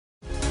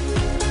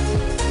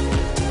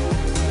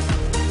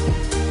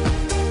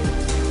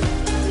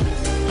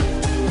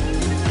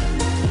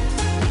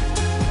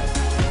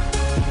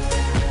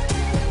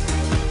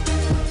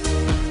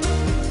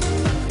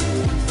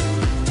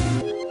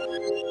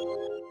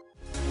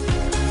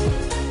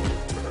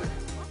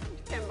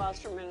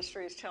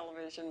Breakthroughs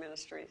Television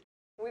Ministries.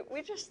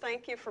 We just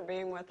thank you for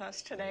being with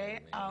us today.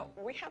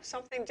 We have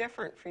something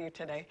different for you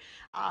today.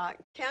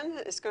 Ken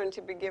is going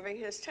to be giving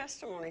his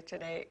testimony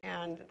today,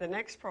 and the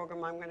next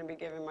program I'm going to be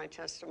giving my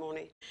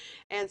testimony.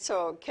 And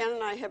so Ken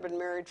and I have been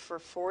married for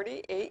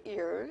 48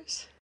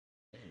 years.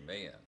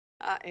 Amen.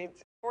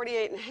 It's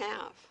 48 and a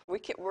half.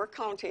 We're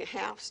counting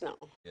halves now.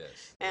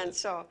 Yes. And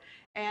so,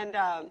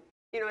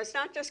 it's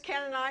not just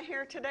Ken and I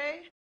here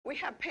today. We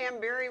have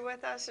Pam Berry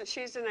with us, and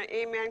she's in the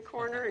amen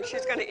corner, and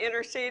she's going to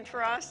intercede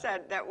for us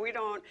that we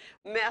don't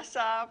mess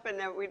up and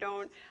that we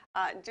don't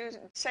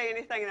say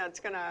anything that's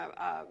going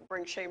to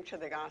bring shame to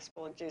the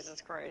gospel of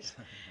Jesus Christ.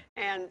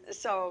 And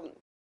so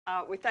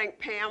we thank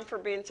Pam for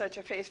being such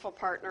a faithful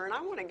partner, and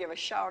I want to give a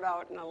shout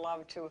out and a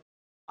love to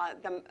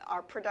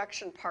our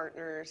production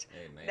partners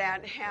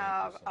that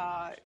have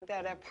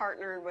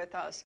partnered with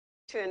us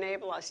to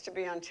enable us to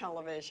be on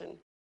television.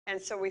 And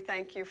so we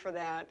thank you for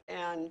that.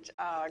 And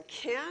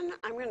Ken,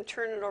 I'm going to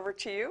turn it over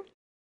to you.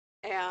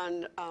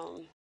 And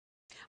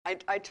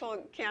I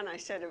told Ken, I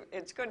said,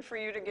 it's good for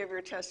you to give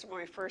your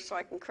testimony first so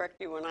I can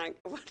correct you when I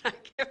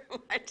give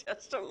my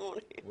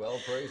testimony. Well,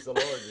 praise the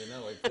Lord.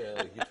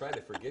 You try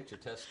to forget your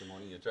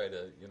testimony. You try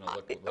to,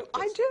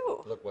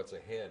 look what's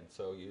ahead.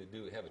 So you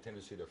do have a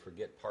tendency to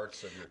forget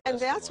parts of your testimony. And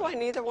that's why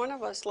neither one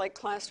of us like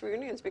class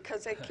reunions,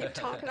 because they keep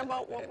talking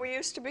about what we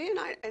used to be, and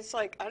it's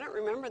like, I don't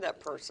remember that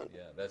person.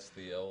 Yeah, that's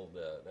the old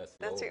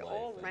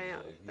old man.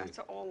 That's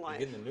the old life.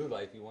 You get in the new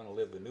life, you want to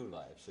live the new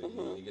life.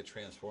 So you get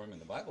transformed,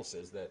 and the Bible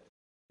says that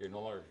you're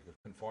no longer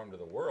conformed to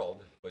the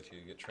world, but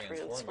you get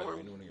transformed by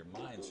renewing your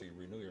mind. So you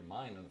renew your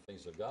mind on the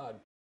things of God.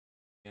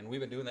 And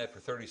we've been doing that for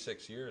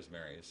 36 years,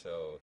 Mary.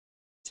 So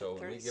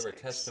when we give our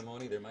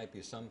testimony, there might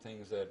be some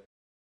things that,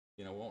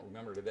 won't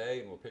remember today,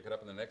 and we'll pick it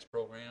up in the next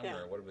program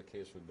or whatever the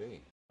case would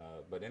be.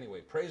 But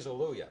anyway, praise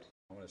Hallelujah.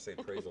 I want to say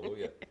praise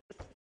Hallelujah.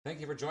 Thank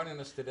you for joining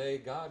us today.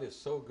 God is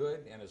so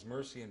good, and His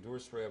mercy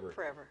endures forever.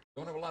 Forever.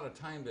 Don't have a lot of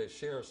time to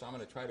share, so I'm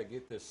going to try to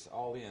get this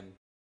all in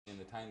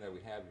the time that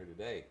we have here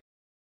today.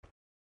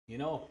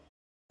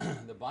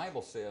 The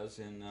Bible says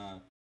in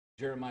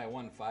Jeremiah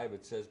 1:5,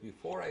 it says,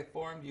 "Before I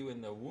formed you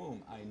in the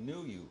womb, I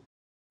knew you.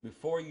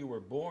 Before you were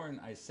born,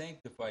 I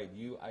sanctified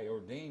you. I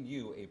ordained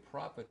you a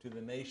prophet to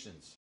the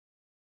nations."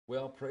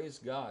 Well, praise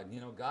God.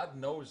 God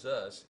knows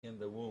us in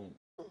the womb.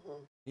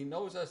 Mm-hmm. He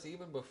knows us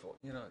even before,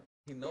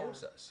 He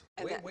knows us.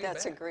 And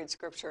that's back. A great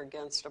scripture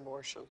against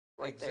abortion.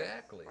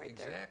 Exactly.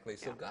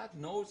 So God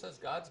knows us.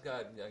 God's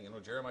got,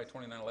 Jeremiah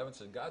 29:11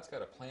 says, God's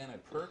got a plan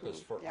and purpose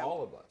for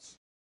all of us.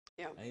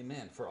 Yeah.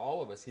 Amen. For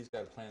all of us, He's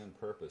got a plan and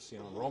purpose. In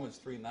Romans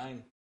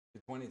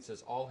 3:9-20, it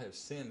says, all have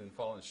sinned and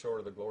fallen short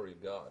of the glory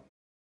of God.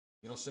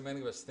 So many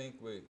of us think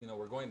we're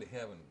going to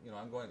heaven.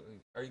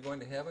 Are you going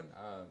to heaven?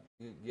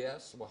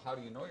 Yes. Well, how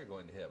do you know you're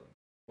going to heaven?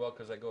 Well,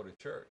 because I go to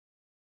church.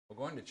 Well,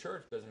 going to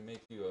church doesn't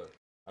make you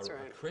a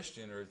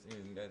Christian or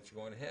that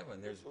you're going to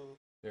heaven.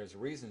 There's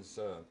reasons.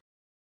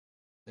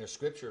 There's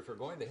scripture for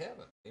going to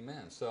heaven.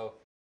 Amen. So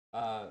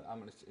I'm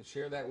going to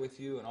share that with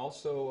you. And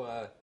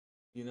also,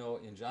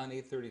 in John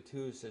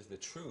 8:32, it says, the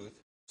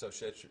truth shall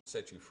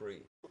set you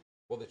free.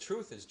 Well, the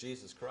truth is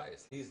Jesus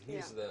Christ. He's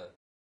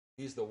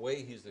the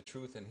way, He's the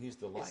truth, and He's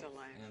the life.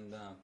 And,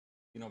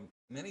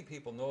 many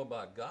people know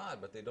about God,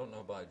 but they don't know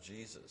about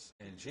Jesus.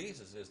 And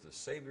Jesus is the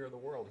Savior of the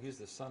world. He's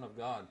the Son of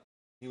God.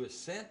 He was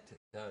sent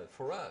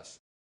for us,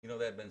 that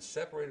had been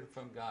separated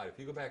from God. If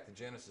you go back to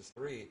Genesis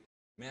 3,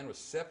 man was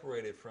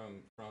separated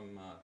from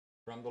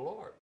the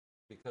Lord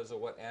because of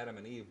what Adam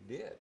and Eve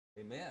did.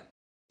 Amen.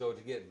 So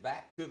to get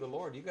back to the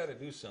Lord, you got to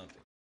do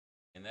something.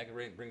 And that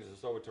brings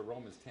us over to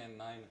Romans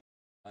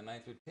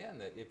 9-10,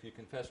 that if you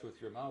confess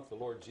with your mouth the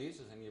Lord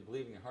Jesus and you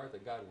believe in your heart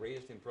that God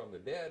raised Him from the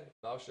dead,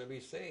 thou shalt be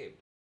saved.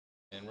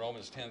 In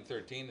Romans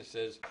 10:13, it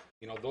says,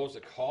 those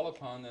that call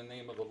upon the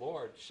name of the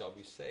Lord shall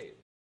be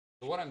saved.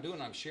 So what I'm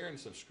doing, I'm sharing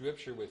some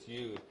scripture with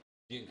you.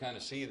 You can kind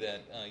of see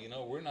that,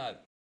 we're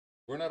not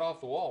off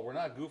the wall. We're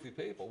not goofy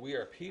people. We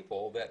are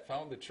people that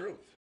found the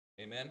truth.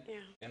 Amen? Yeah.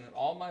 And in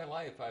all my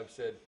life, I've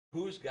said,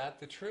 who's got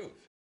the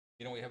truth?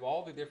 We have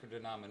all the different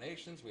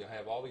denominations. We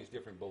have all these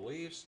different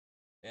beliefs.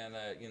 And,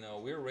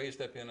 we were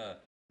raised up in a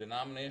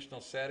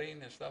denominational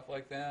setting and stuff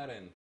like that.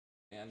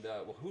 And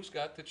well, who's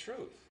got the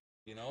truth?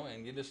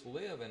 And you just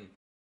live. And,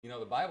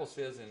 the Bible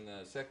says in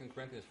 2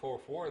 Corinthians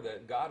 4:4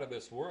 that God of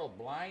this world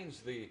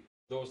blinds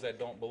those that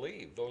don't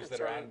believe, those that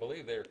are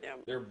unbelief.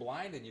 They're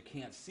blinded. You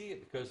can't see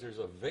it because there's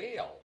a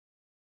veil.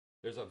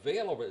 There's a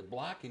veil over it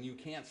blocking. You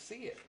can't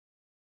see it.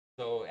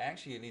 So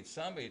actually, you need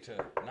somebody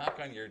to knock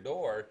on your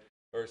door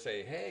or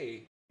say,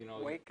 "Hey,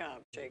 wake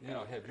up,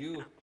 Jacob.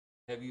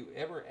 Have you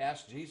ever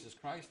asked Jesus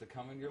Christ to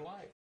come in your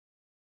life?"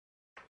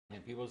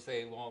 And people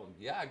say, "Well,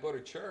 yeah, I go to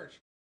church."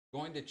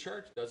 Going to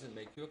church doesn't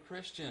make you a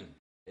Christian.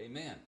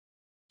 Amen.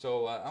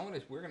 So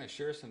we're going to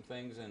share some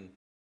things, and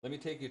let me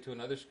take you to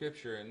another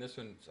scripture, and this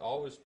one's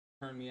always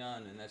turned me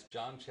on, and that's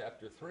John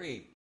chapter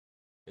 3.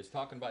 It's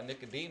talking about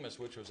Nicodemus,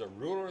 which was a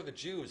ruler of the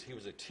Jews. He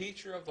was a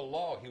teacher of the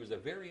law. He was a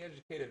very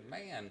educated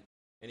man,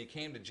 and he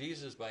came to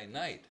Jesus by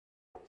night.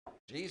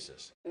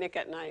 Jesus. Nick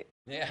at night.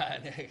 Yeah,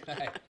 Nick at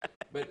night.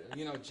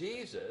 But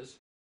Jesus,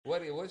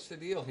 what's the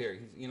deal here?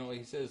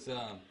 He says,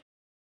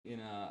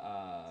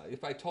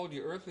 if I told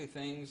you earthly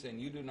things and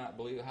you do not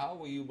believe, how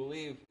will you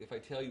believe if I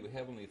tell you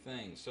heavenly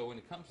things? So when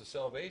it comes to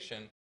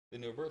salvation, the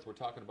new birth, we're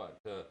talking about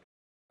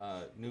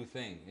new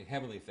thing,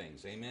 heavenly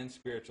things, amen,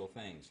 spiritual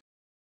things.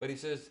 But he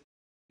says,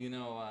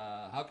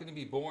 how can you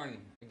be born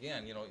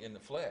again, in the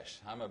flesh?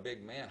 I'm a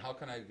big man. How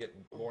can I get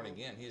born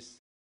again?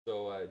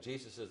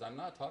 Jesus says, I'm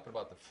not talking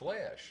about the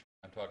flesh.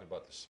 I'm talking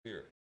about the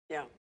spirit.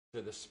 Yeah.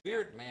 So the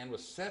spirit man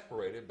was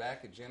separated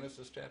back in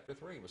Genesis chapter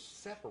 3. Was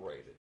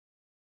separated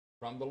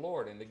from the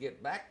Lord. And to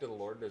get back to the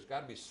Lord, there's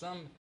got to be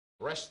some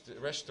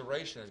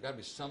restoration. There's got to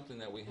be something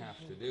that we have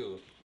to do.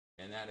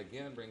 And that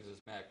again brings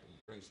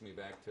me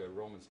back to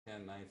Romans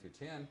 10, 9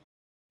 through 10,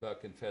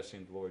 about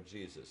confessing the Lord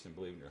Jesus and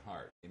believing in your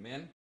heart.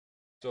 Amen?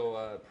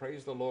 So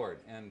praise the Lord.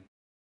 And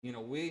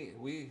we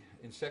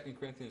in 2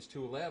 Corinthians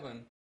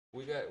 2:11,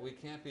 we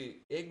can't be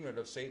ignorant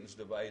of Satan's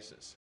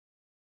devices.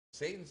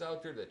 Satan's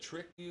out there to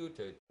trick you,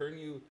 to turn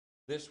you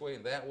this way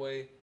and that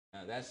way.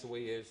 That's the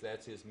way he is.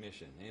 That's his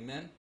mission.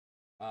 Amen?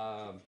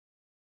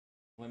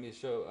 Let me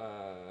show,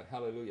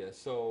 hallelujah.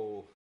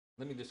 So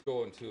let me just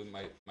go into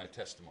my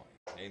testimony.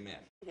 Amen.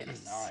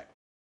 Yes. All right.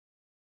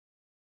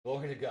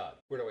 Glory to God.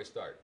 Where do I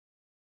start?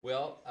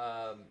 Well,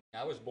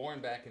 I was born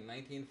back in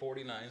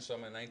 1949, so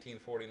I'm a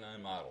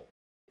 1949 model.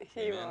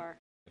 You are.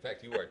 In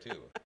fact, you are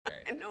too.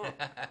 Okay. No.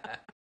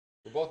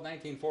 We're both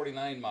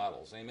 1949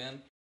 models.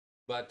 Amen.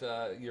 But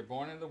you're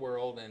born into the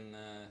world, and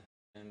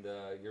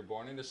you're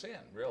born into sin,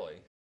 really.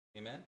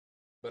 Amen.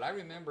 But I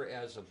remember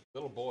as a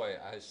little boy,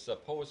 I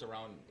suppose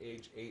around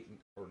age 8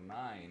 or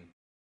 9,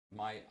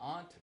 my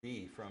Aunt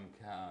B from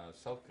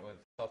South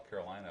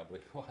Carolina, I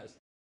believe it was,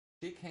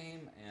 she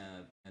came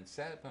and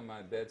sat by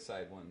my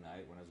bedside one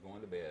night when I was going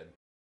to bed.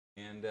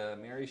 And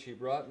Mary, she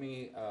brought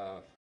me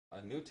a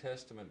New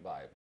Testament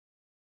Bible.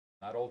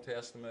 Not Old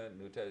Testament,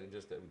 New Testament,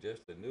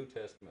 just the New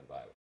Testament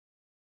Bible.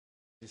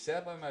 She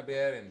sat by my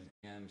bed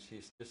and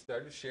she just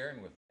started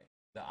sharing with me.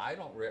 Now, I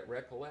don't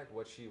recollect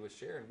what she was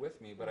sharing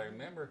with me, but I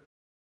remember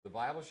the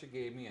Bible she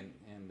gave me,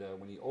 and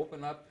when you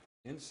open up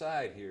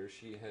inside here,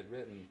 she had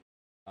written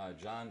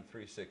John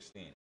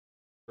 3:16.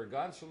 For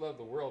God so loved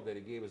the world that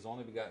he gave his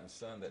only begotten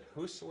Son, that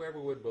whosoever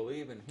would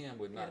believe in him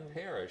would not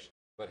perish,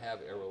 but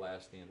have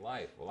everlasting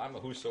life. Well, I'm a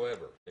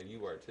whosoever, and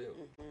you are too.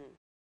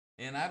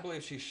 And I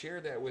believe she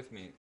shared that with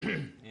me.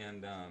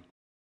 And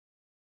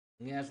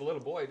as a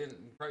little boy, it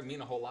didn't probably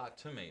mean a whole lot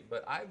to me.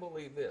 But I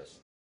believe this.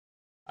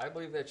 I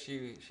believe that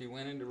she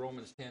went into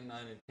Romans 10,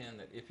 9, and 10,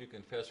 that if you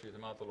confess with your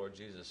mouth the Lord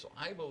Jesus. So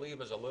I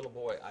believe as a little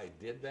boy I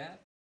did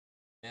that.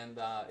 And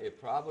it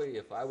probably,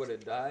 if I would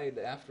have died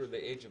after the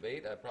age of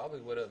 8, I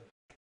probably would have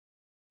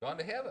gone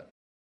to heaven.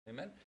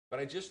 Amen? But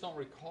I just don't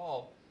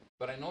recall.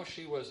 But I know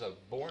she was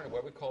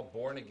what we call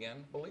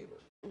born-again believer.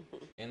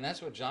 And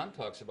that's what John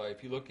talks about.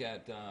 If you look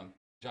at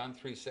John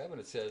 3:7,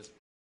 it says,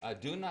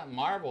 do not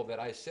marvel that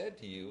I said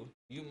to you,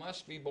 you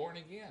must be born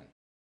again.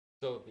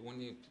 So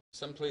when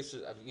some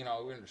places,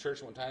 we're in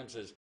church one time,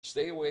 says,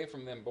 stay away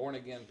from them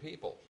born-again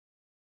people.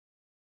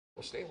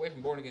 Well, stay away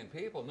from born-again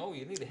people. No,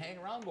 you need to hang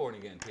around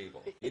born-again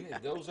people.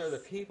 Those are the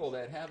people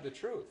that have the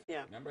truth.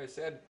 Yeah. Remember I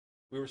said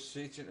we were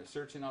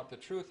searching out the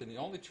truth, and the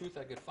only truth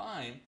I could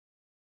find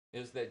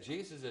is that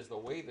Jesus is the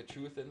way, the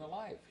truth, and the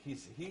life. He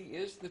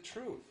is the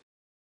truth.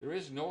 There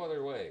is no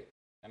other way.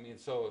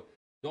 So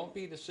don't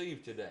be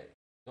deceived today.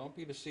 Don't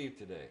be deceived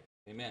today.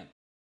 Amen.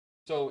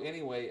 So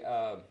anyway,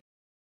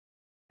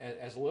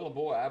 as a little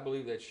boy, I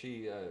believe that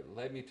she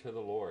led me to the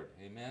Lord.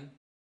 Amen.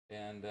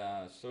 And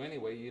so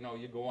anyway,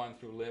 you go on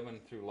through living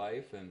through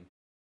life and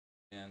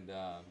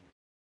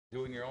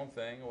doing your own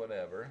thing or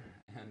whatever.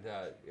 And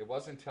it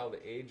wasn't until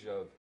the age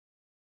of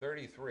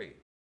 33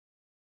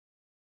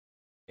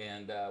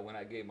 and when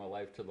I gave my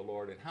life to the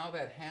Lord. And how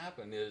that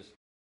happened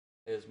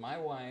is my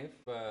wife,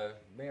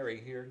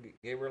 Mary, here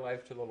gave her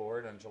life to the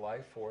Lord on July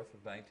 4th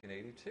of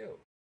 1982.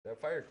 That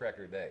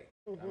firecracker day.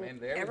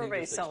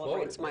 Everybody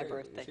celebrates my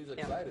birthday. She's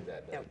excited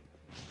that day.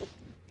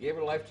 Gave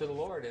her life to the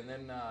Lord, and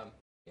then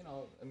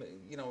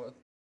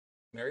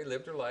Mary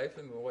lived her life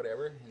and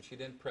whatever, and she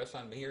didn't press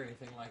on me or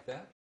anything like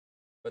that.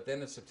 But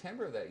then in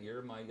September of that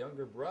year, my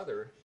younger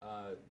brother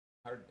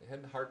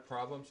had heart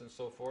problems and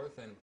so forth,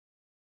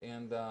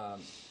 and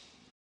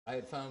I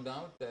had found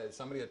out that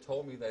somebody had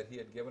told me that he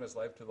had given his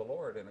life to the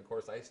Lord, and of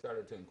course I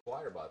started to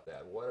inquire about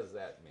that. What does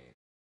that mean?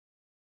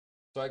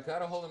 So I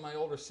got a hold of my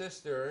older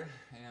sister,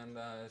 and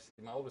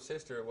my older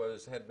sister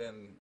had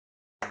been,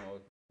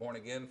 born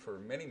again for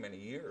many, many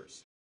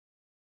years,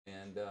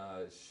 and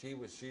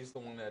she's the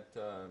one that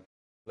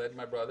led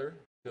my brother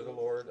to the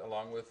Lord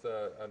along with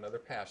another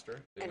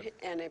pastor.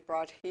 And it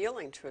brought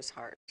healing to his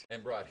heart.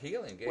 And brought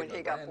healing. When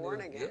he got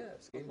born again.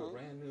 Yes, gave him a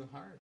brand new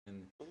heart,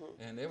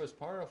 and it was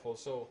powerful.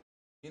 So,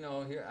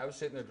 here I was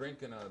sitting there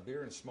drinking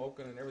beer and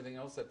smoking and everything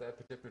else at that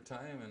particular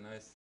time,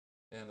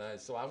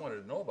 so I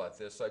wanted to know about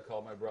this. So I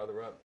called my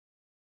brother up,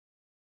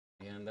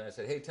 and I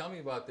said, "Hey, tell me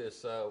about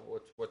this.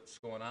 What's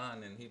going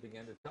on?" And he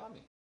began to tell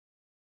me.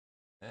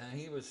 And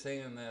he was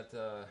saying that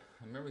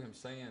I remember him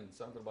saying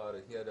something about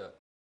it. He had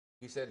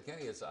he said,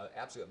 Kenny, it's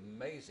absolutely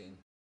amazing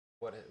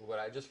what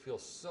I just feel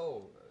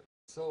so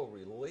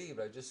relieved.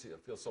 I just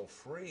feel so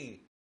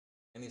free.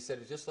 And he said,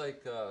 it's just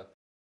like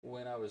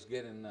when I was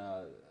getting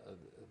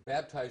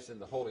baptized in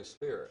the Holy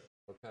Spirit,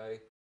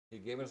 okay? He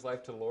gave his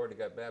life to the Lord. He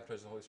got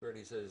baptized in the Holy Spirit.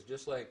 He says,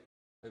 just like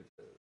there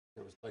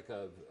was like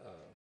a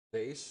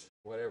vase,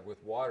 whatever,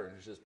 with water, and it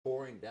was just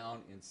pouring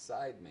down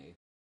inside me,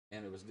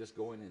 and it was just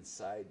going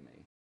inside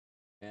me.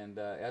 And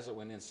as it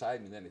went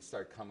inside me, then it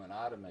started coming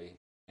out of me,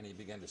 and he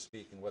began to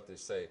speak in what they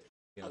say,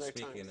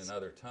 speaking in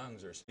other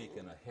tongues or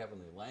speaking a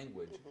heavenly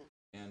language.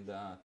 And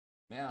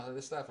man,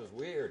 this stuff is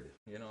weird.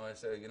 I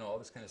said, all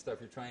this kind of stuff,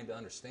 you're trying to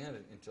understand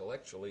it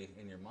intellectually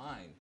in your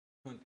mind,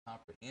 couldn't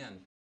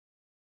comprehend,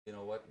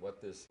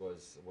 what this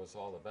was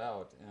all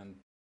about.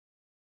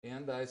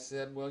 And I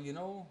said, well,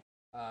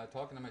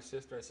 talking to my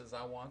sister, I says,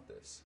 I want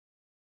this.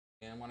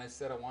 And when I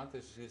said I want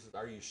this, she says,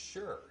 are you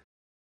sure?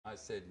 I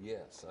said,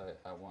 yes,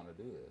 I want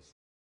to do this.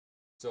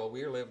 So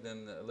we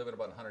living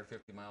about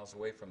 150 miles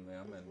away from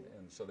them,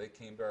 and so they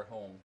came to our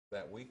home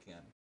that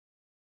weekend.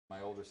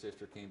 My older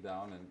sister came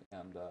down,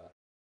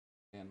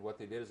 and what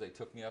they did is they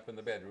took me up in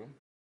the bedroom,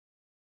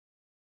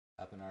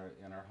 up in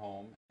our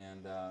home,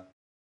 and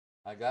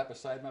I got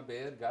beside my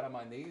bed, got on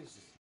my knees,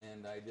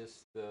 and I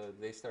just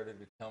they started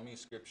to tell me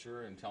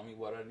scripture and tell me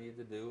what I needed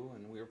to do,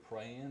 and we were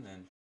praying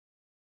and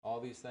all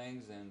these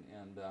things,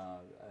 and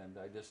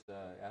I just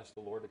asked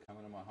the Lord to come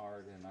into my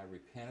heart, and I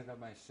repented of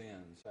my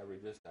sins. I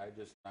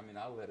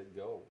let it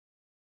go.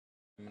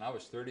 I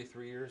was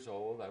 33 years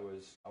old. I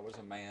was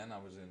a man. I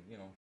was an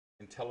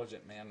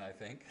intelligent man, I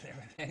think, and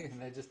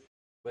everything. And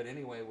but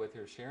anyway, what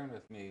they're sharing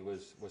with me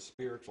was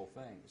spiritual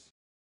things,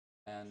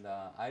 and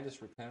I just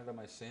repented of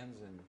my sins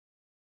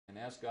and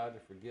asked God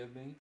to forgive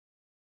me.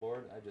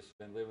 Lord, I just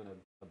been living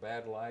a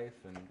bad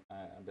life, and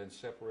I've been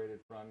separated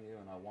from you,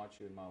 and I want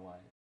you in my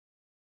life.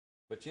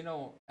 But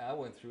I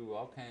went through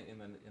all kind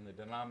in the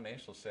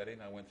denominational setting.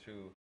 I went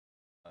through,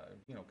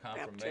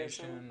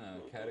 confirmation,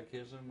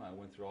 catechism. I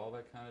went through all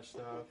that kind of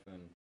stuff,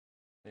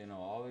 and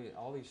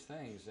all these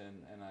things.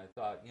 And I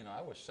thought,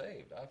 I was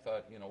saved. I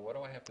thought, what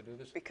do I have to do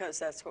this? Because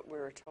that's what we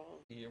were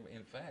told.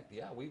 In fact,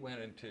 yeah, we went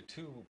into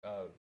two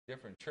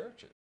different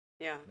churches.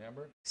 Yeah.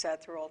 Remember?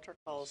 Sat through altar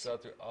calls.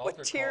 Sat through altar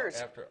with tears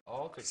after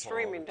altar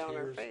streaming call, down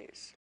our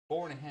face.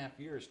 4.5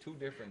 years, two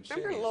different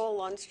cities. Remember Lowell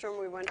Lundstrom?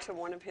 We went to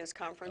one of his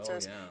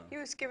conferences. Oh, yeah. He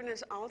was giving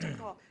his altar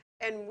call,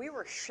 and we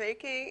were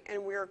shaking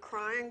and we were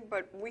crying,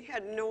 but we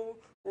had no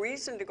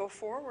reason to go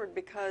forward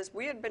because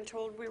we had been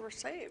told we were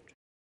saved.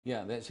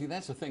 Yeah,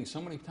 that's the thing.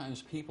 So many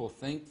times people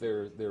think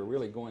they're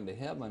really going to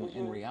heaven.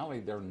 In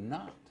reality, they're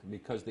not,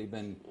 because they've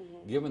been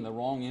given the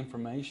wrong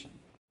information.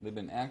 They've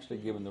been actually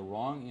given the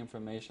wrong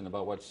information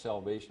about what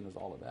salvation is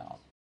all about.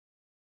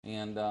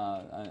 And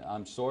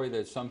I'm sorry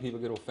that some people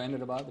get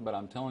offended about it, but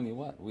I'm telling you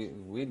what,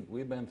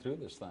 we've been through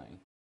this thing.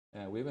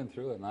 We've been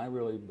through it, and I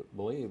really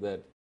believe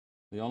that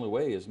the only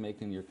way is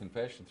making your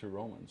confession through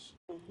Romans,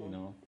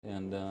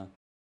 And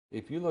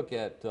if you look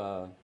at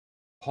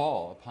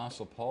Paul,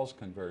 Apostle Paul's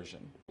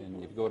conversion,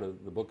 and if you go to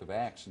the book of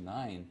Acts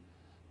 9,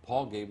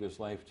 Paul gave his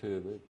life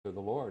to the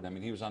Lord.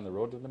 He was on the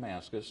road to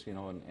Damascus,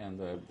 and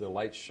the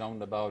light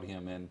shone about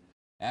him, and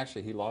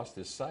actually he lost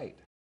his sight.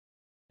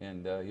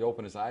 And he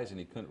opened his eyes and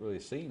he couldn't really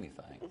see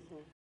anything.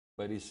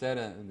 But he said,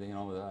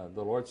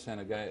 the Lord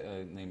sent a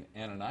guy named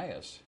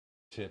Ananias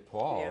to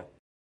Paul,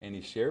 and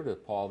he shared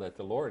with Paul that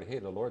the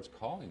Lord's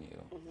calling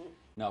you.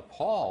 Now,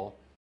 Paul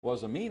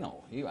was a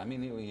mean-o. He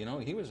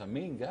was a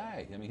mean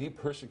guy. He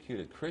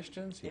persecuted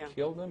Christians. He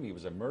killed them. He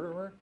was a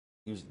murderer.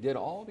 He did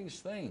all these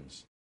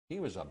things. He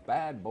was a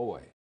bad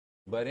boy.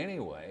 But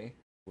anyway,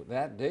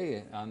 that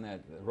day on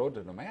that road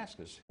to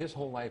Damascus, his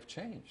whole life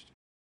changed.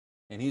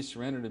 And he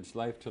surrendered his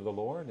life to the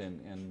Lord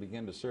and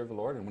began to serve the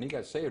Lord. And when he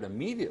got saved,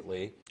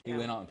 immediately he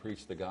went out and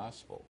preached the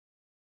gospel.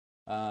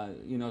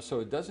 So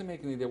it doesn't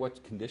make any difference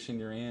what condition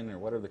you're in or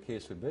whatever the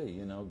case would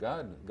be.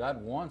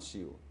 God wants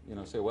you.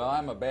 Say, well,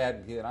 I'm a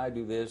bad kid. I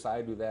do this,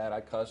 I do that. I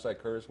cuss, I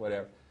curse,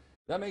 whatever.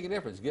 Doesn't make a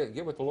difference.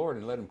 Get with the Lord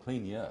and let him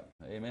clean you up.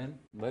 Amen?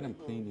 Let him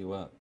clean you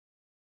up.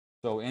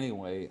 So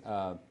anyway,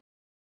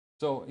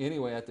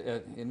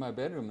 in my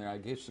bedroom there, I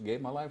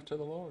gave my life to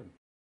the Lord.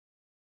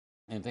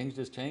 And things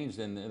just changed,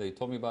 and they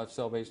told me about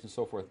salvation and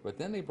so forth. But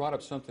then they brought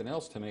up something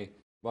else to me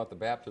about the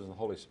baptism of the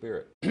Holy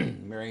Spirit.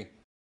 Mary,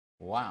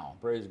 wow,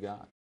 praise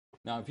God.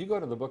 Now, if you go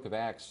to the book of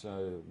Acts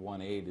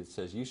 1:8, it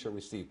says, you shall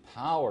receive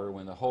power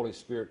when the Holy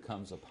Spirit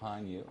comes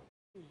upon you.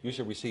 You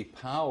shall receive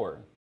power.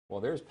 Well,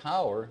 there's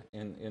power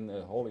in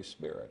the Holy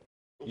Spirit.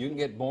 You can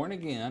get born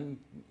again,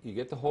 you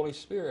get the Holy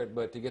Spirit,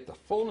 but to get the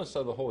fullness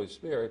of the Holy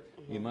Spirit,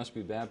 you must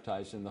be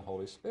baptized in the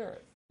Holy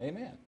Spirit.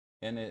 Amen.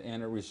 And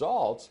it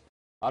results,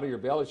 out of your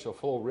belly shall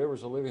flow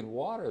rivers of living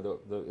water.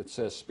 It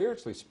says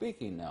spiritually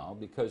speaking now,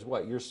 because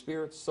what? Your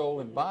spirit, soul,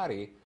 and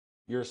body,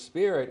 your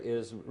spirit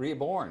is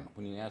reborn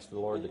when you ask the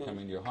Lord to come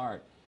into your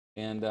heart.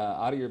 And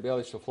out of your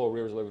belly shall flow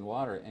rivers of living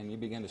water, and you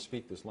begin to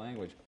speak this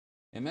language.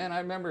 And man, I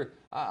remember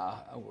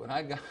when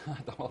I got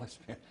the Holy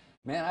Spirit,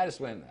 man,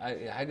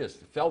 I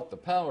just felt the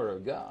power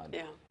of God.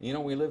 Yeah.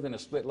 We lived in a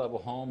split level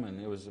home,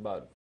 and it was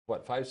about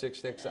what, 5, 6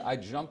 steps. I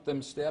jumped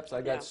them steps.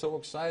 I got so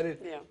excited.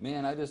 Yeah.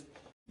 Man,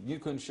 you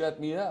couldn't shut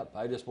me up.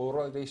 I just, it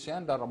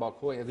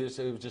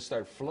would just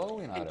start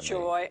flowing out of me.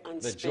 Joy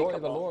unspeakable. The joy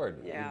of the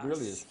Lord. Yes. It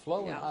really is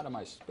flowing out of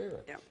my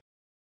spirit. Yeah.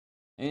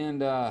 And,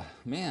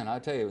 man, I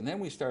tell you, and then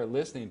we started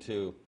listening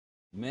to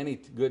many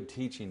good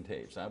teaching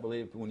tapes. I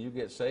believe when you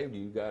get saved,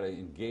 you got to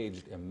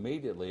engage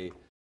immediately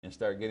and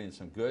start getting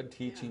some good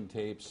teaching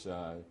tapes.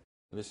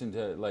 Listen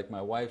to, like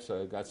my wife's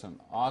got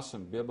some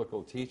awesome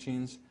biblical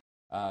teachings.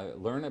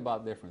 Learn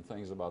about different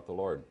things about the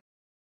Lord.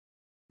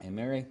 And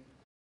Mary,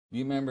 do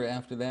you remember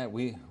after that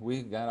we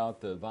got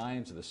out the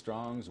Vines, the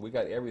Strongs, we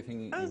got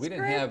everything. Those we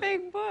didn't great have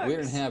big books. We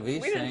didn't have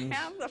these things. We didn't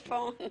have the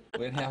phone. We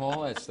didn't have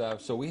all that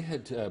stuff. So we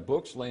had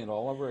books laying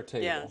all over our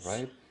table,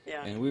 right?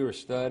 Yeah. And we were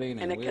studying,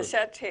 and we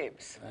cassette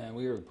tapes. And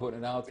we were putting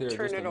it out there,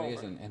 just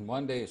amazing. And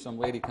one day, some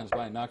lady comes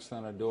by, knocks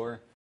on our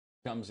door,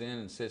 comes in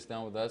and sits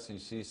down with us, and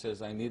she says,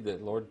 the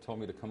Lord told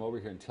me to come over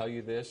here and tell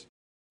you this,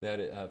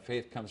 that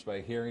faith comes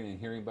by hearing, and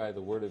hearing by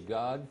the Word of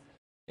God.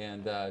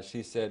 And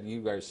she said,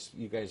 you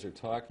guys are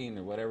talking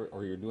or whatever,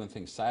 or you're doing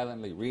things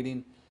silently,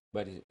 reading,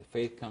 but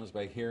faith comes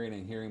by hearing,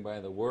 and hearing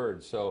by the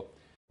Word. So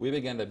we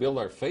began to build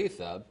our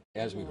faith up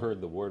as we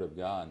heard the Word of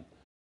God.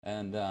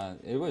 And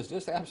it was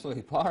just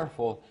absolutely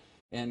powerful.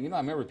 And, I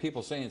remember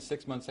people saying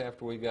 6 months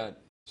after we got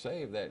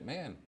saved that,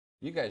 man,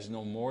 you guys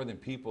know more than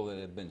people that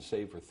have been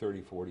saved for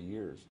 30, 40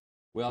 years.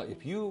 Well,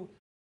 if you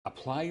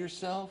apply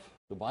yourself,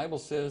 the Bible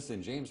says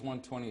in James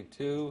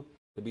 1:22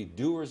 to be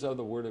doers of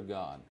the Word of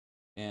God.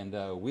 And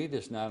we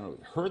just not only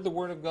heard the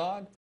Word of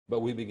God,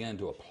 but we began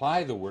to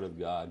apply the Word of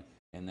God,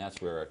 and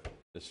that's where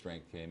the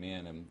strength came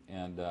in.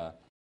 And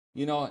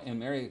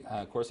Mary,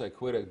 of course, I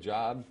quit a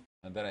job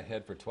that I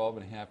had for 12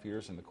 and a half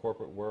years in the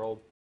corporate world.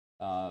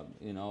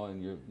 And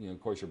of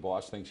course, your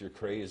boss thinks you're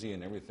crazy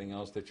and everything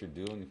else that you're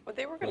doing. But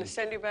they were going to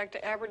send you back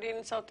to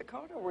Aberdeen, South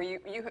Dakota, where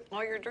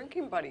all your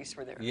drinking buddies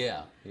were there.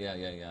 Yeah.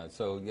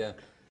 So,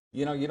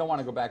 you don't want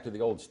to go back to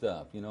the old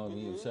stuff.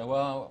 You say,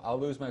 well, I'll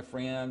lose my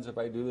friends if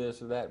I do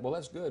this or that. Well,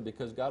 that's good,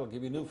 because God will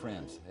give you new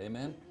friends.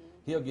 Amen?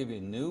 He'll give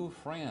you new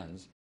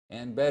friends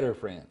and better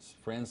friends,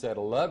 friends that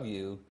will love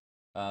you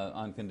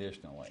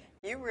unconditionally.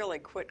 You really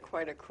quit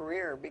quite a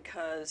career,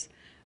 because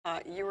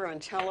you were on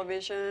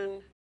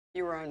television,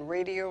 you were on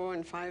radio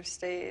in 5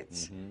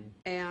 states,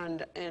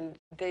 and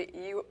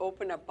you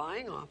opened up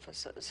buying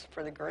offices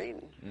for the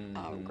grain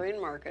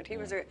market. He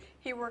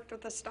worked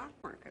with the stock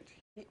market.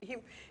 He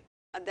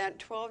that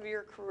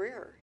 12-year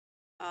career.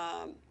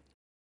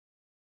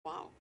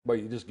 Wow. But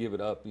you just give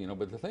it up,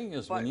 But the thing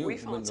is, when the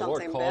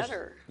Lord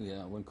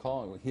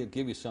calls, He'll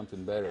give you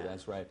something better. Yeah.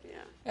 That's right.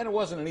 Yeah. And it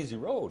wasn't an easy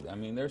road. I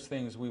mean, there's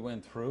things we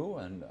went through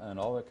and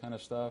all that kind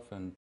of stuff,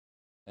 and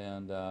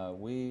I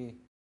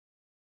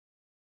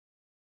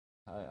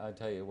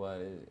tell you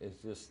what,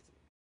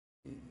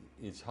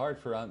 it's hard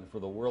for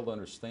the world to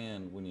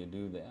understand when you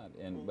do that.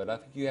 But I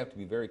think you have to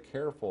be very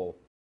careful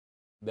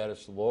that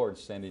it's the Lord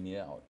sending you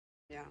out.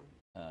 Yeah.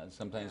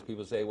 Sometimes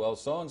people say, well,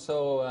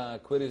 so-and-so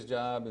quit his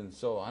job, and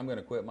so I'm going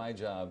to quit my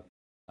job.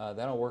 That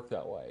don't work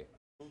that way.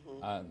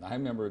 I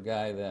remember a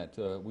guy that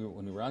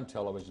when we were on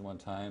television one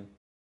time,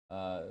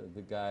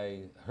 the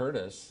guy heard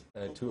us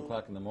at 2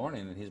 o'clock in the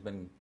morning, and he's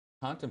been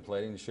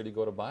contemplating, should he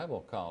go to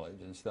Bible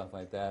college and stuff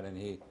like that, and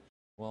I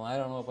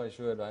don't know if I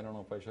should,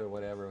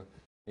 whatever.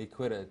 He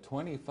quit a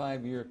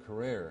 25-year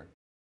career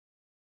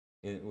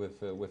with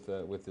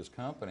this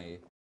company.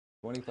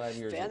 25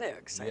 years.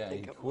 FedEx, I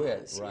think he it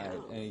quit, was. right?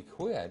 Yeah. And he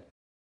quit,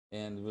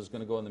 and was going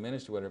to go in the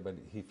ministry, whatever. But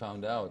he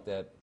found out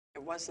that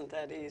it wasn't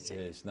that easy.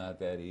 It's not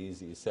that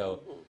easy.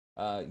 So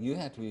you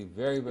have to be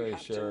very, very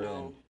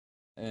sure.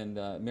 And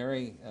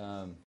Mary,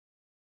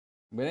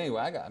 but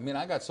anyway,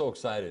 I got so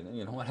excited.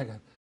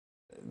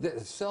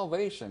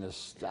 Salvation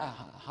is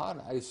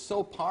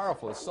so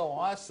powerful. It's so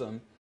awesome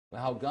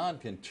how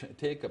God can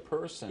take a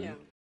person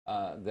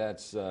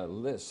that's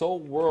so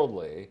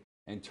worldly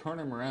and turn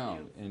him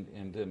around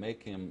and to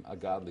make him a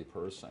godly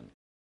person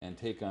and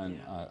take on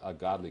a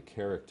godly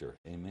character.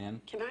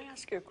 Amen? Can I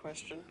ask you a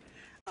question?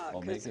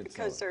 I'll make it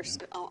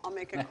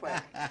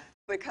quick.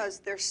 Because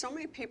there's so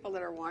many people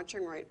that are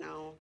watching right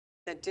now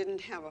that didn't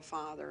have a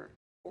father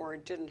or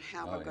didn't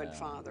have a good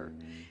father.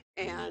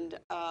 And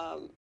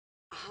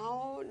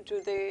how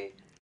do they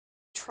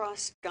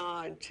trust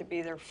God to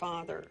be their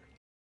father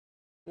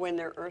when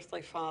their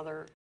earthly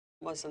father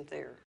wasn't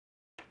there?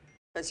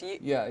 Because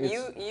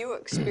you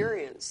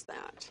experienced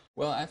that.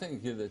 Well, I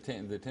think the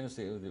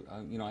tendency,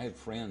 I had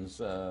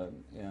friends,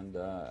 and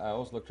I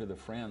always looked to the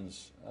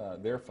friends,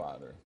 their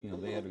father.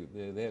 They had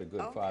a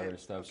good father and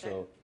stuff. Okay.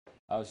 So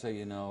I would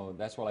say,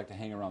 that's why I like to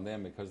hang around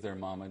them, because their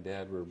mom and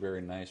dad were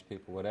very nice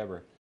people,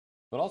 whatever.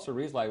 But also,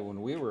 reason like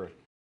when we were,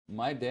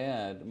 my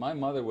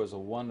mother was a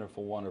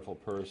wonderful, wonderful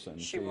person.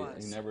 She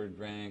was. She never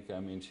drank.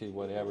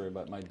 Whatever.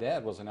 But my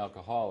dad was an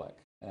alcoholic,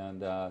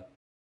 and.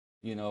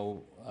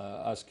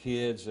 Us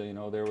kids,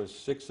 there was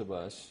 6 of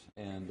us,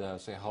 and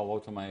say hello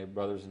to my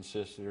brothers and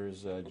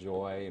sisters,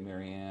 Joy,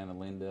 Marianne, and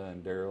Linda,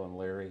 and Daryl, and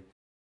Larry.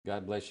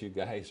 God bless you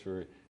guys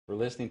for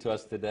listening to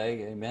us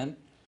today. Amen.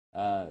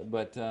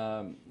 But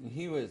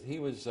he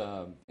was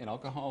an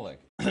alcoholic,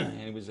 and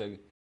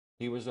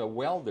he was a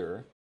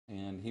welder,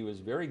 and he was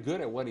very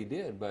good at what he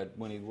did. But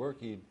when he'd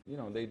work,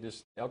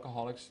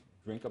 alcoholics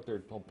drink up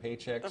their whole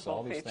paychecks,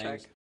 all these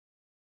things.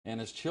 And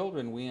as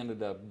children, we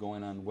ended up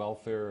going on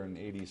welfare and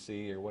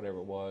ADC or whatever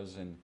it was,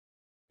 and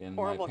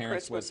my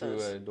parents went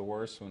through a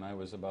divorce when I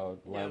was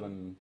about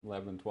 11,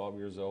 12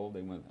 years old.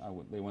 They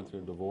went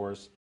through a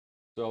divorce.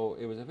 So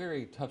it was a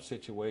very tough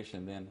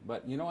situation then.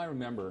 But, I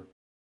remember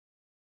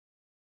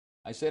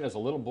I said as a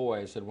little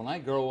boy, I said, when I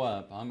grow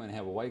up, I'm going to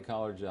have a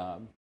white-collar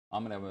job.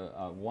 I'm going to have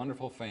a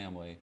wonderful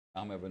family.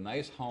 I'm going to have a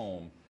nice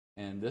home.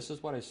 And this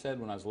is what I said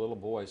when I was a little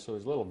boy. So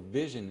his little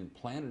vision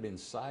planted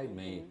inside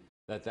me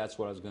that that's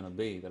what I was going to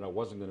be, that I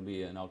wasn't going to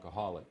be an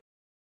alcoholic.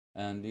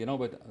 And,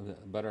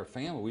 but our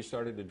family, we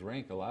started to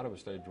drink. A lot of us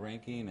started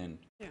drinking, and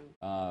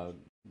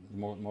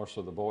more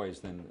so the boys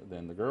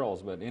than the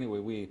girls. But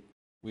anyway,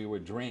 we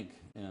would drink,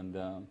 and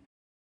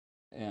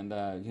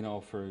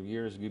for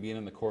years, being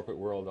in the corporate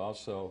world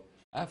also,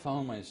 I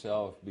found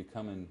myself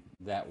becoming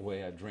that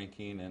way at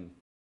drinking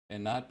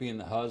and not being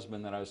the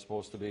husband that I was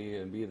supposed to be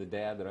and be the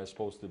dad that I was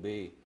supposed to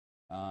be.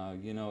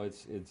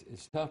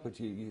 It's tough, but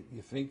you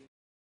think,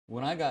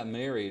 when I got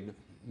married,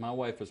 my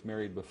wife was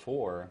married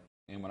before,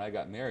 and when I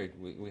got married,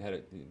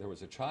 there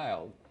was a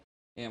child.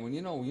 And when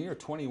you're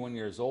 21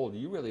 years old,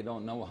 you really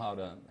don't know how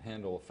to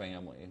handle a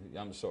family.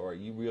 I'm sorry,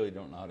 you really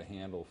don't know how to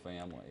handle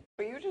family.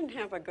 But you didn't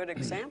have a good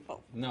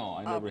example. No,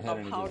 I never had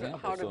any example.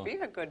 How to be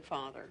a good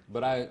father.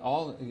 But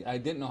I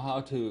didn't know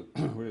how to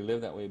really live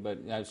that way. But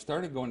I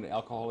started going to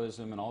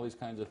alcoholism and all these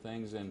kinds of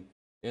things, and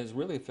it's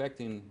really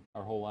affecting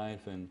our whole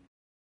life. And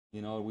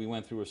we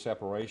went through a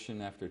separation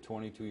after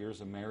 22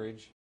 years of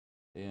marriage.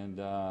 And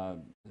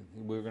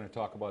we're going to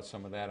talk about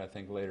some of that, I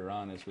think, later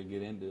on as we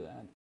get into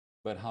that.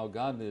 But how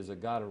God is a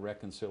God of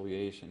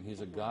reconciliation. He's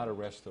a God of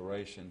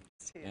restoration.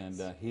 Yes.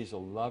 And He's a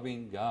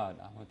loving God.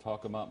 I want to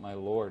talk about my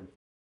Lord.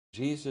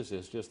 Jesus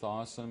is just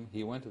awesome.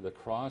 He went to the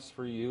cross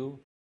for you,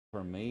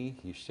 for me.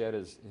 He shed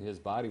his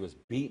body was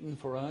beaten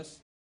for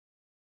us.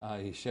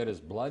 He shed his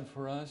blood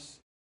for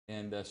us,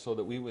 and so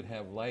that we would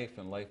have life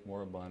and life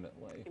more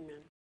abundantly.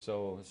 Amen.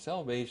 So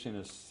salvation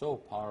is so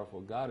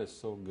powerful. God is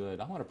so good.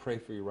 I want to pray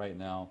for you right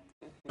now.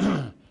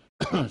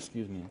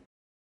 Excuse me.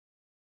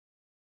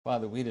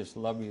 Father, we just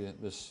love you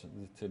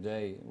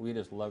today. We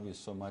just love you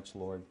so much,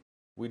 Lord.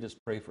 We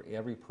just pray for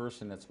every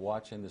person that's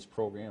watching this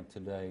program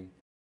today.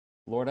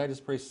 Lord, I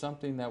just pray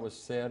something that was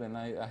said, and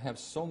I have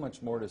so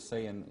much more to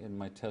say in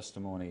my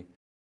testimony.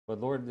 But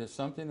Lord, there's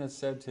something that's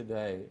said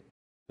today,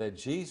 that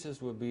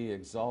Jesus will be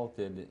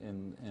exalted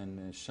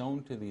and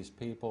shown to these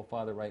people,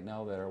 Father, right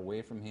now that are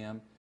away from Him.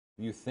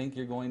 You think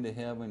you're going to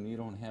heaven, you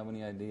don't have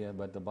any idea,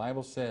 but the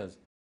Bible says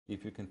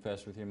if you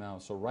confess with your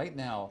mouth. So right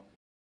now,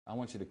 I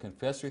want you to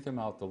confess with your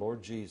mouth the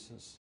Lord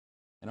Jesus,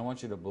 and I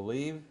want you to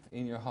believe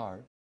in your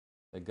heart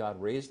that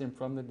God raised Him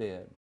from the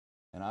dead.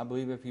 And I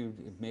believe if you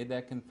made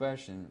that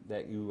confession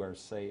that you are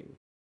saved.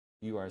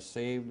 You are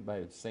saved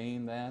by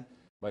saying that.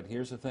 But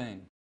here's the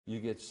thing. You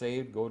get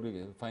saved,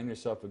 find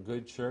yourself a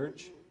good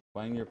church,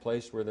 find your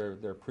place where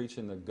they're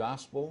preaching the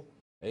gospel.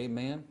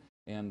 Amen.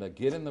 And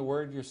get in the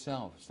Word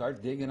yourself.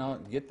 Start digging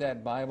out, get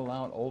that Bible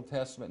out, Old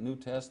Testament, New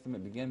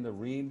Testament, begin to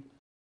read.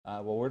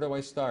 Well, where do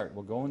I start?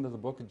 Well, go into the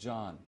book of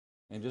John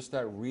and just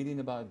start reading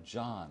about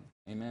John.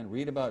 Amen.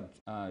 Read about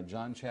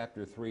John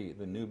chapter 3,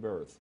 the new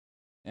birth.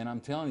 And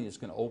I'm telling you, it's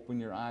going to open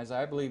your eyes.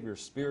 I believe your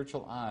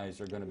spiritual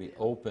eyes are going to be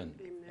opened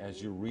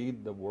as you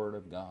read the Word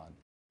of God.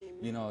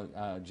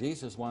 Amen.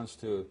 Jesus wants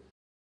to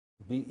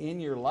be in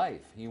your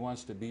life. He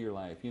wants to be your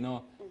life.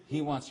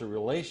 He wants a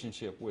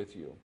relationship with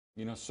you.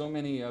 So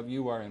many of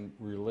you are in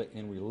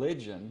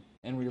religion,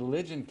 and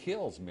religion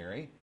kills,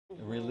 Mary.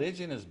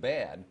 Religion is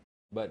bad,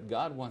 but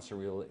God wants a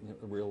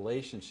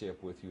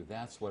relationship with you.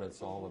 That's what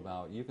it's all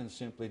about. You can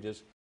simply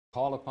just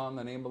call upon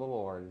the name of the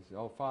Lord.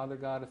 Oh, Father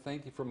God, I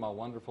thank you for my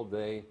wonderful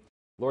day.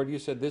 Lord, you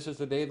said, this is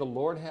the day the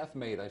Lord hath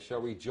made. I shall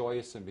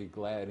rejoice and be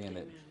glad in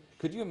it.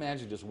 Could you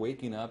imagine just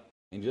waking up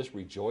and just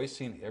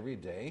rejoicing every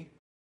day?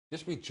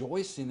 Just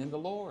rejoicing in the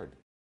Lord.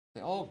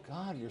 Say, oh,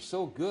 God, you're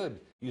so good.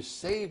 You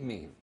saved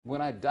me.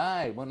 When I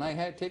die, when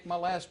I take my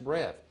last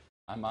breath,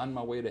 I'm on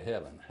my way to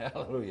heaven.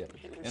 Hallelujah.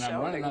 And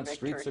I'm running on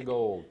streets of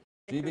gold.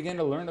 So you begin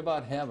to learn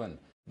about heaven.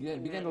 You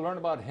begin to learn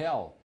about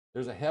hell.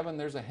 There's a heaven,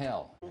 there's a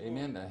hell.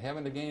 Amen. A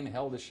heaven to gain,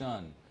 hell to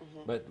shun.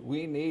 But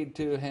we need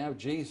to have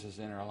Jesus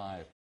in our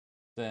life.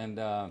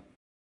 And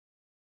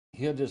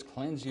He'll just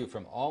cleanse you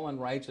from all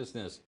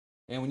unrighteousness.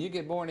 And when you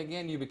get born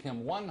again, you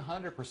become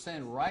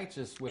 100%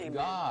 righteous with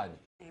God.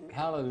 Amen.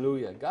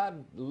 Hallelujah.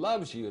 God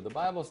loves you. The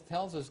Bible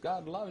tells us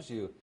God loves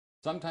you.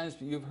 Sometimes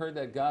you've heard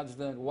that God's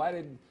done, why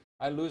did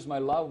I lose my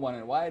loved one,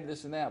 and why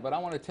this and that? But I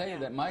want to tell you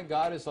that my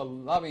God is a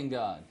loving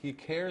God. He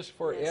cares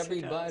for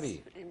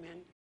everybody.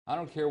 Amen. I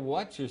don't care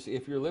what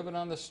if you're living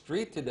on the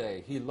street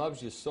today, He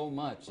loves you so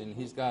much, and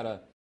He's got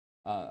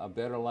a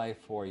better life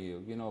for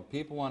you.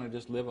 People want to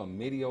just live a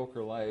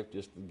mediocre life,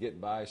 just to get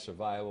by,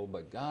 survival,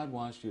 but God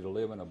wants you to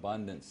live in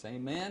abundance.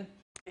 Amen?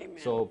 Amen.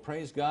 So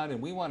praise God,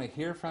 and we want to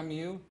hear from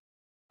you.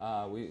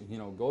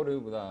 go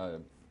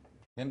to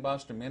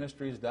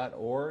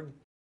KenBosterMinistries.org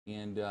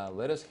and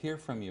let us hear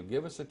from you.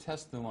 Give us a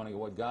testimony of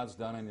what God's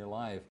done in your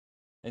life.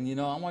 And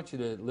I want you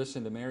to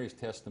listen to Mary's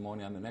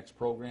testimony on the next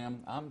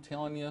program. I'm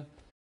telling you,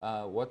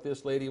 what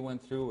this lady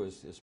went through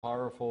is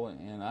powerful,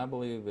 and I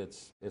believe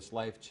it's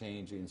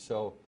life-changing.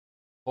 So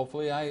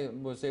hopefully I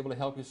was able to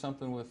help you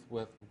something with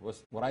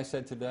what I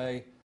said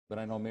today, but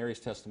I know Mary's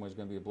testimony is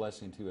going to be a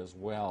blessing to you as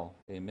well.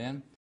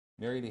 Amen.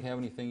 Mary, do you have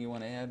anything you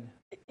want to add?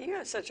 You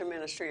have such a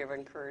ministry of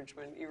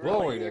encouragement.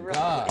 Glory to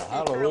God.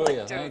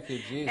 Hallelujah. Thank you,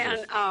 Jesus.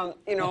 And,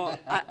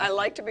 I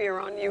like to be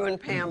around you and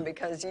Pam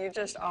because you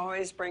just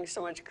always bring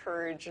so much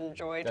courage and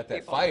joy to people.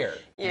 Got that fire.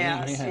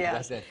 Yes, Amen.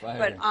 yes. Got that fire.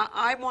 But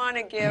I want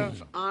to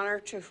give honor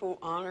to who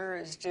honor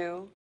is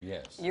due.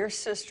 Yes. Your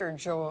sister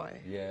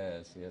Joy.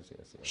 Yes.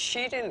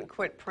 She didn't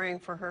quit praying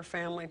for her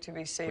family to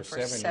be saved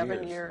for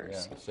 7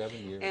 years. Yeah,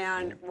 7 years.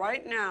 And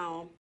right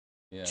now,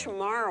 yeah.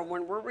 Tomorrow,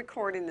 when we're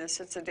recording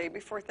this, it's the day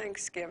before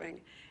Thanksgiving.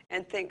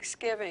 And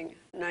Thanksgiving,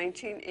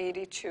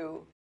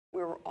 1982,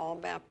 we were all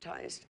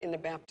baptized in the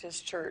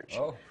Baptist church.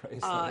 Oh,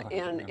 praise the Lord.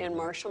 In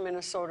Marshall,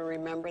 Minnesota.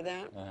 Remember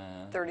that?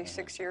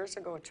 36 years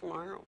ago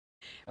tomorrow.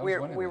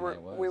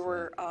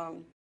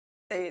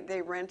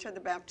 They rented the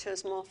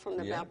baptismal from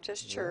the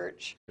Baptist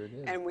church, sure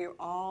did. and we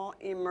all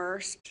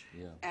immersed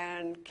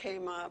and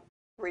came up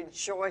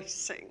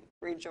rejoicing.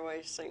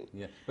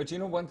 Yeah, but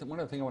one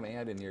other thing I want to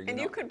add in here.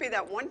 You could be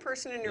that one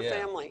person in your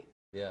family.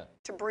 Yeah.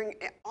 To bring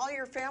all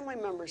your family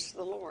members to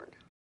the Lord.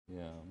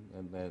 Yeah,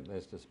 and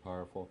that's just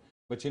powerful.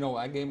 But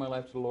I gave my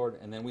life to the Lord,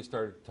 and then we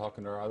started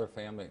talking to our other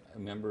family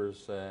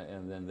members,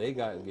 and then they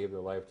gave their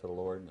life to the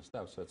Lord and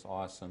stuff. So it's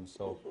awesome.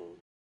 So.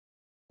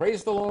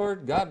 Praise the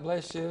Lord. God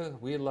bless you.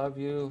 We love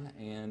you,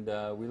 and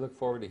we look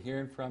forward to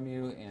hearing from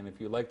you. And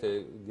if you'd like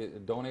to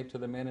donate to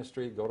the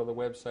ministry, go to the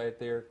website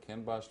there,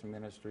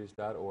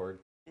 KenBosterMinistries.org,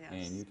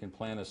 and you can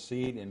plant a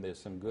seed into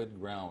some good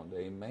ground.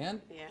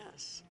 Amen?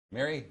 Yes.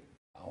 Mary,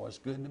 always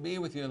good to be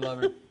with you,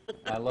 lover.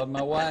 I love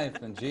my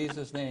wife. In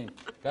Jesus' name.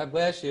 God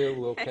bless you.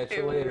 We'll catch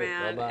you later.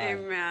 Bye-bye.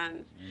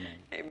 Amen.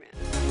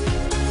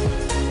 Amen.